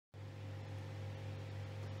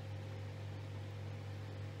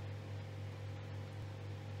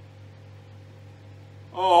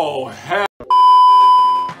Oh, hell.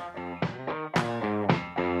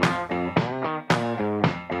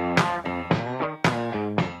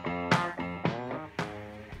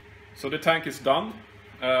 So the tank is done,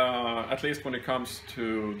 at least when it comes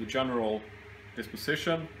to the general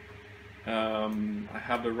disposition. I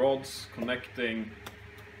have the rods connecting,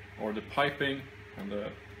 or the piping and the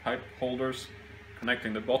pipe holders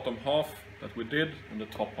connecting the bottom half that we did and the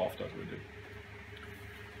top half that we did.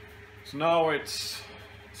 So now it's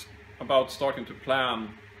about starting to plan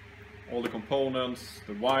all the components,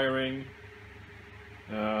 the wiring,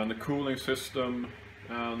 the cooling system,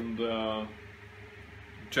 and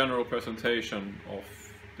general presentation of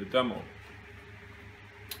the demo.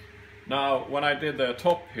 Now, when I did the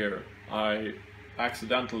top here, I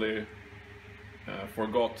accidentally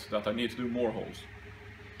forgot that I need to do more holes.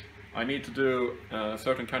 I need to do a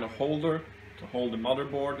certain kind of holder to hold the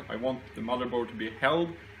motherboard. I want the motherboard to be held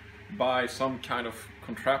by some kind of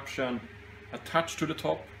contraption attached to the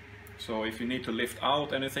top. So if you need to lift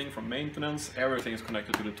out anything from maintenance, everything is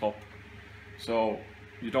connected to the top. So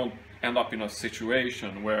you don't end up in a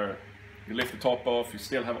situation where you lift the top off, you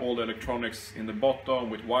still have all the electronics in the bottom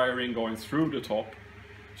with wiring going through the top.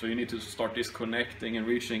 So you need to start disconnecting and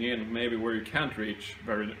reaching in maybe where you can't reach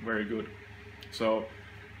very good. So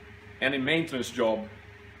any maintenance job,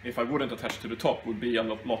 if I wouldn't attach to the top, would be a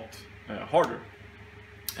lot harder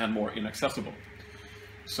and more inaccessible.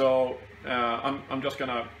 So I'm just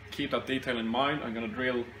gonna keep that detail in mind. I'm gonna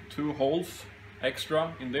drill 2 holes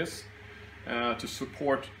extra in this to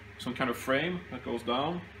support some kind of frame that goes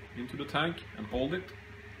down into the tank and hold it.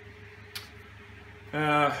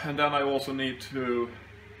 And then I also need to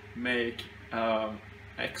make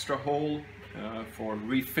extra hole for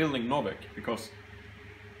refilling Novec, because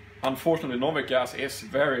unfortunately Novec gas is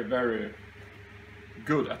very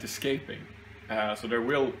good at escaping. So there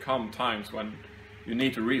will come times when you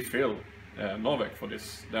need to refill Novec for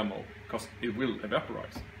this demo, because it will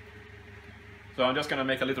evaporize. So I'm just gonna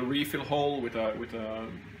make a little refill hole with a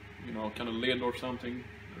you know, kind of lid or something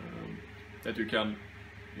that you can,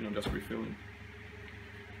 you know, just refill in.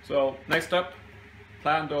 So next step,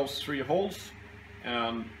 plan those 3 holes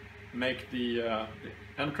and make the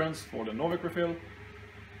entrance for the Novec refill,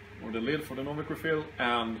 or the lid for the Novec refill,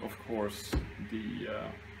 and of course the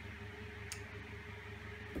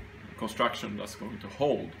construction that's going to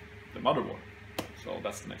hold the motherboard. So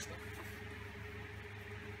that's the next step.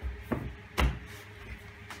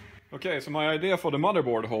 Okay, so my idea for the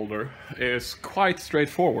motherboard holder is quite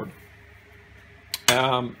straightforward.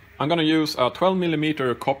 I'm going to use a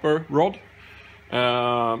 12mm copper rod,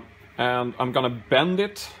 and I'm going to bend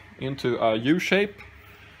it into a U shape,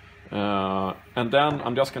 and then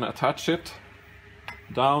I'm just going to attach it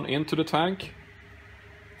down into the tank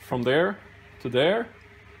from there to there,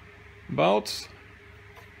 about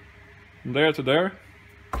there to there,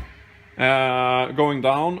 going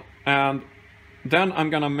down, and then I'm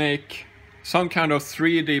gonna make some kind of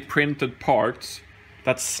 3D printed parts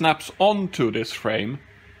that snaps onto this frame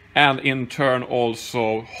and in turn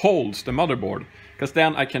also holds the motherboard, because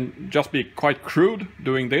then I can just be quite crude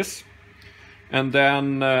doing this, and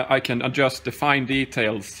then I can adjust the fine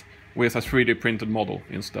details with a 3D printed model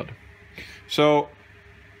instead. So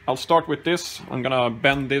I'll start with this. I'm gonna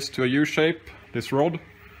bend this to a U shape, this rod,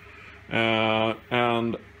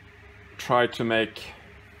 and try to make,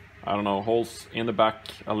 I don't know, holes in the back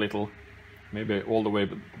a little, maybe all the way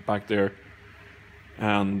back there,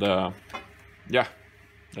 and yeah,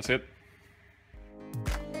 that's it.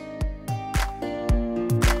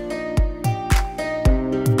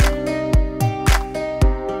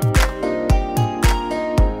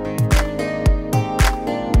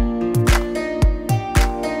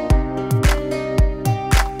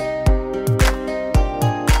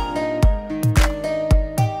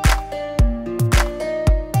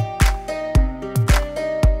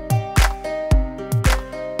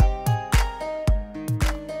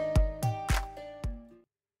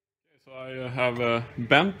 Have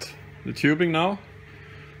bent the tubing now.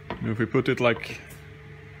 And if we put it like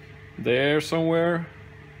there somewhere,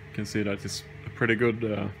 you can see that it's a pretty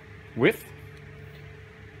good width.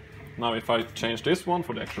 Now if I change this one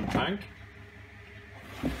for the actual tank,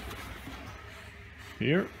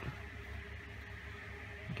 here,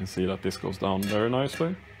 you can see that this goes down very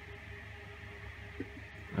nicely.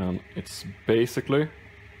 And it's basically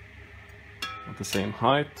at the same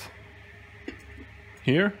height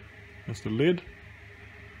here. That's the lid,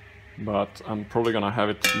 but I'm probably gonna have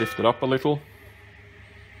it lifted up a little,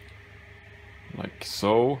 like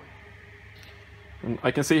so. And I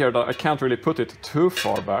can see here that I can't really put it too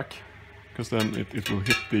far back, because then it will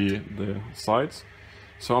hit the sides.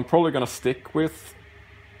 So I'm probably gonna stick with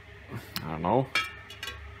I don't know.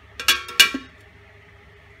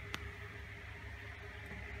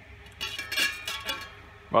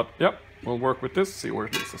 But yep, we'll work with this, see where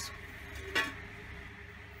it leads us.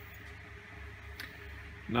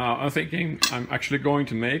 Now I'm thinking I'm actually going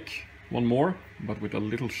to make one more, but with a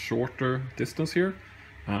little shorter distance here.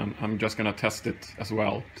 And I'm just gonna test it as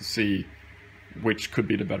well to see which could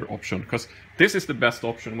be the better option, because this is the best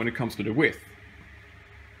option when it comes to the width.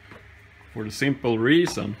 For the simple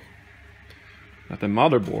reason that the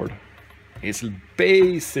motherboard is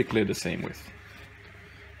basically the same width.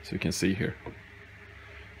 So you can see here.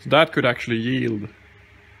 So that could actually yield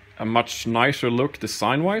a much nicer look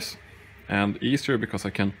design-wise and easier, because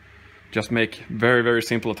I can just make very, very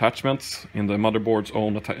simple attachments in the motherboard's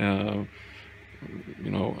own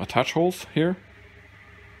attach holes here.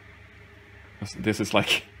 This is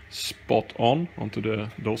like spot on onto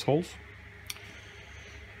those holes.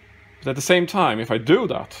 But at the same time, if I do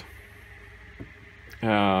that,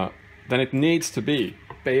 then it needs to be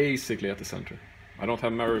basically at the center. I don't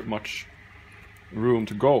have very much room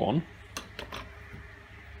to go on.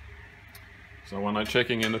 So when I'm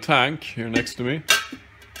checking in the tank here next to me,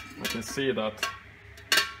 I can see that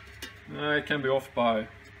it can be off by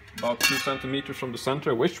about 2 centimeters from the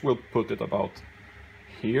center, which will put it about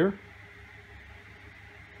here.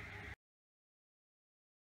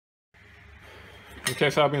 Okay,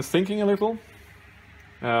 so I've been thinking a little.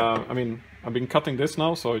 I mean, I've been cutting this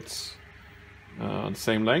now, so it's the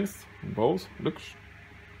same length in both. Looks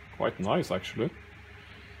quite nice actually.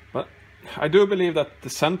 But I do believe that the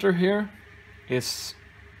center here is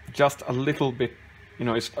just a little bit,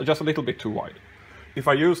 it's just a little bit too wide. If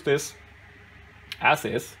I use this as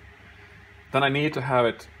is, then I need to have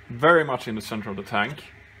it very much in the center of the tank.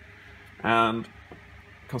 And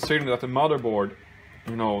considering that the motherboard,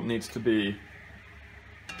 needs to be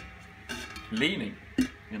leaning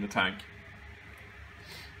in the tank,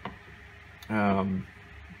 I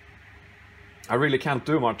really can't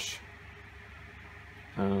do much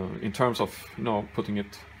in terms of putting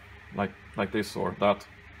it like this or that.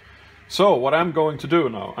 So what I'm going to do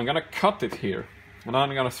now, I'm gonna cut it here, and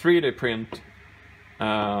I'm gonna 3D print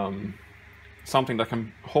something that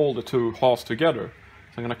can hold the two halves together.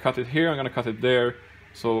 So I'm gonna cut it here, I'm gonna cut it there,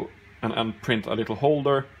 so and print a little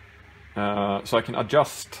holder, so I can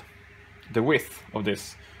adjust the width of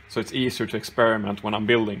this, so it's easier to experiment when I'm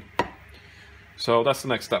building. So that's the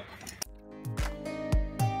next step.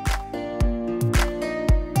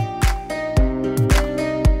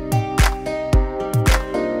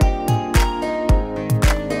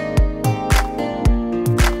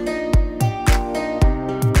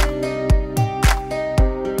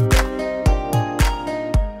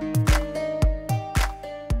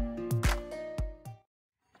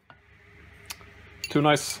 Two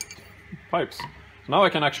nice pipes. So now I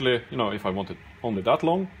can actually, if I want it only that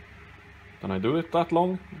long, then I do it that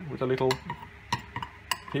long with a little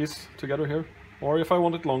piece together here. Or if I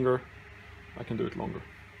want it longer, I can do it longer.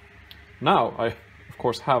 Now I, of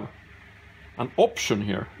course, have an option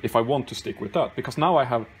here if I want to stick with that, because now I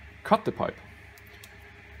have cut the pipe.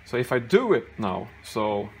 So if I do it now,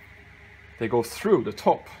 so they go through the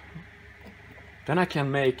top, then I can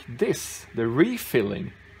make this the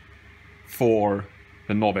refilling for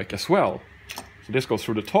the Novec as well. So this goes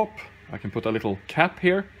through the top. I can put a little cap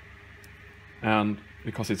here, and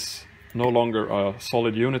because it's no longer a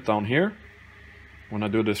solid unit down here, when I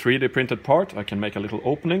do the 3D printed part, I can make a little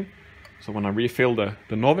opening. So when I refill the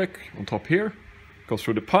Novec on top here, it goes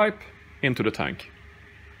through the pipe into the tank.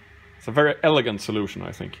 It's a very elegant solution,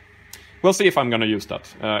 I think. We'll see if I'm going to use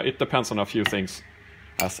that. It depends on a few things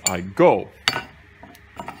as I go.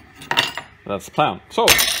 That's the plan. So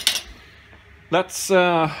let's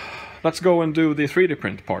go and do the 3D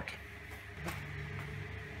print part.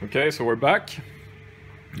 Okay, so we're back.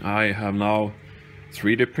 I have now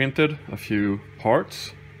 3D printed a few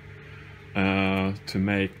parts to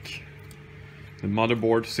make the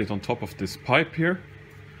motherboard sit on top of this pipe here.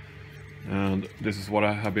 And this is what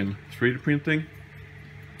I have been 3D printing.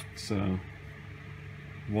 It's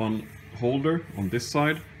one holder on this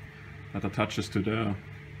side that attaches to the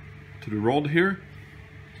rod here,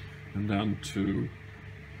 and then to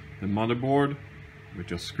the motherboard with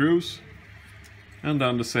just screws, and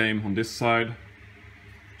then the same on this side,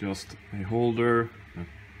 just a holder that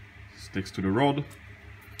sticks to the rod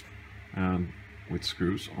and with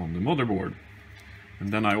screws on the motherboard.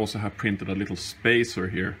 And then I also have printed a little spacer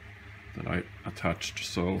here that I attached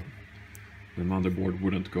so the motherboard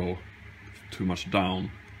wouldn't go too much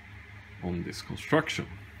down on this construction.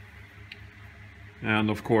 And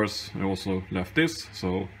of course I also left this,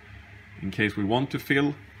 so in case we want to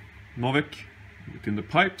fill Novec within the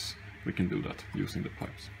pipes, we can do that using the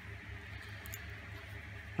pipes.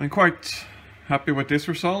 I'm quite happy with this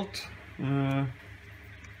result. It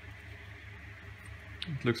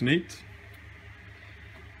looks neat.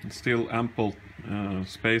 It's still ample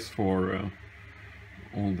space for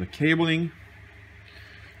all the cabling.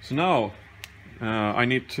 So now I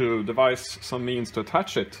need to devise some means to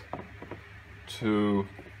attach it to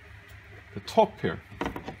the top here.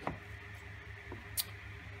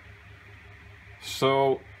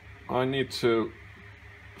 So I need to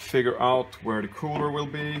figure out where the cooler will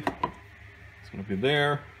be. It's going to be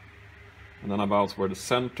there, and then about where the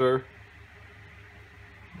center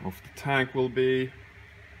of the tank will be.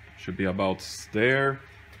 Should be about there.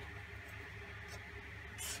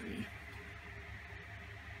 Let's see.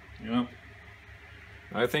 Yeah,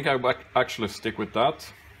 I think I will actually stick with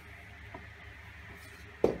that.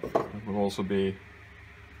 It will also be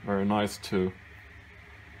very nice to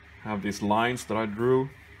have these lines that I drew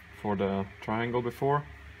for the triangle before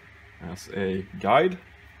as a guide.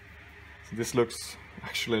 So this looks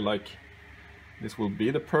actually like this will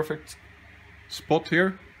be the perfect spot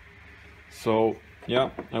here. So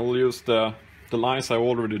yeah, I will use the lines I've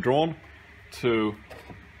already drawn to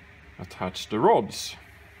attach the rods.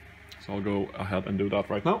 So I'll go ahead and do that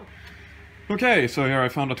right now. Okay, so here I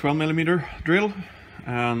found a 12mm drill,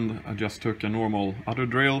 and I just took a normal other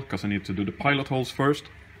drill because I need to do the pilot holes first.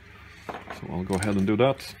 So I'll go ahead and do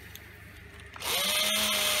that.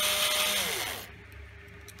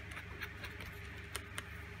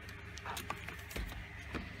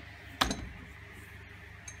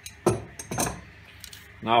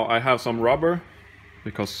 Now I have some rubber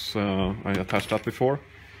because I attached that before,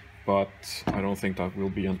 but I don't think that will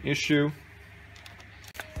be an issue.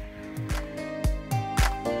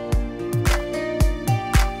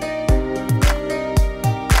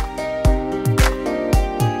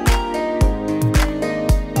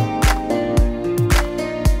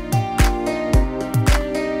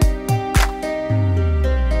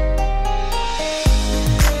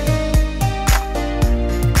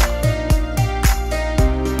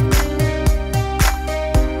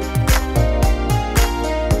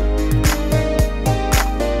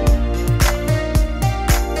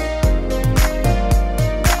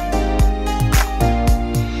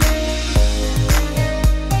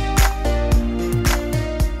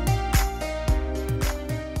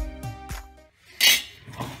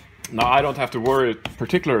 Now I don't have to worry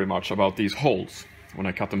particularly much about these holes when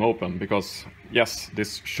I cut them open, because yes,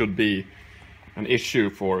 this should be an issue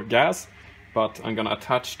for gas, but I'm gonna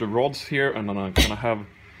attach the rods here, and then I'm gonna have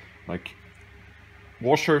like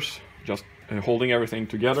washers just holding everything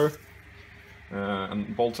together,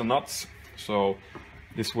 and bolts and nuts, so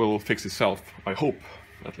this will fix itself, I hope,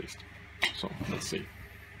 at least. So let's see.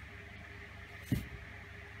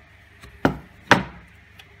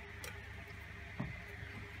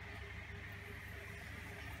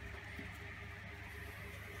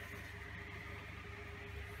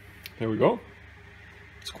 There we go.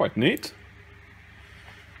 It's quite neat.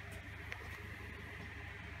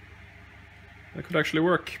 That could actually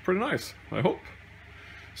work pretty nice, I hope.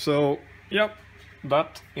 So, yep,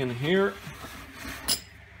 that in here.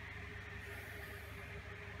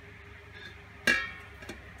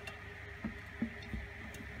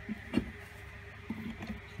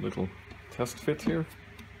 Little test fit here.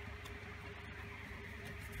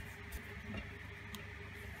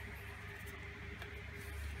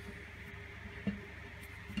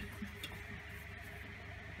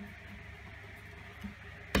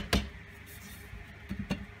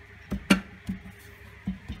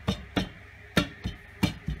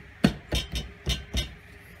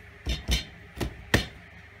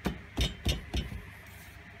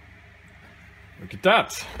 Look at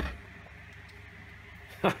that!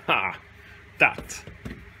 Haha! That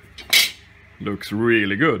looks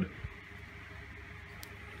really good.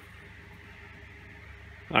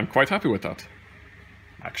 I'm quite happy with that,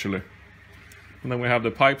 actually. And then we have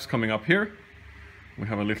the pipes coming up here. We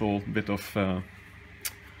have a little bit of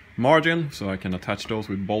margin, so I can attach those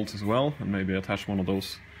with bolts as well, and maybe attach one of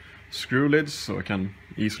those screw lids so I can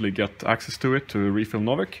easily get access to it to refill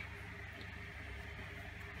Novec.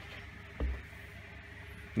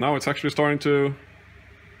 Now it's actually starting to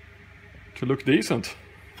look decent.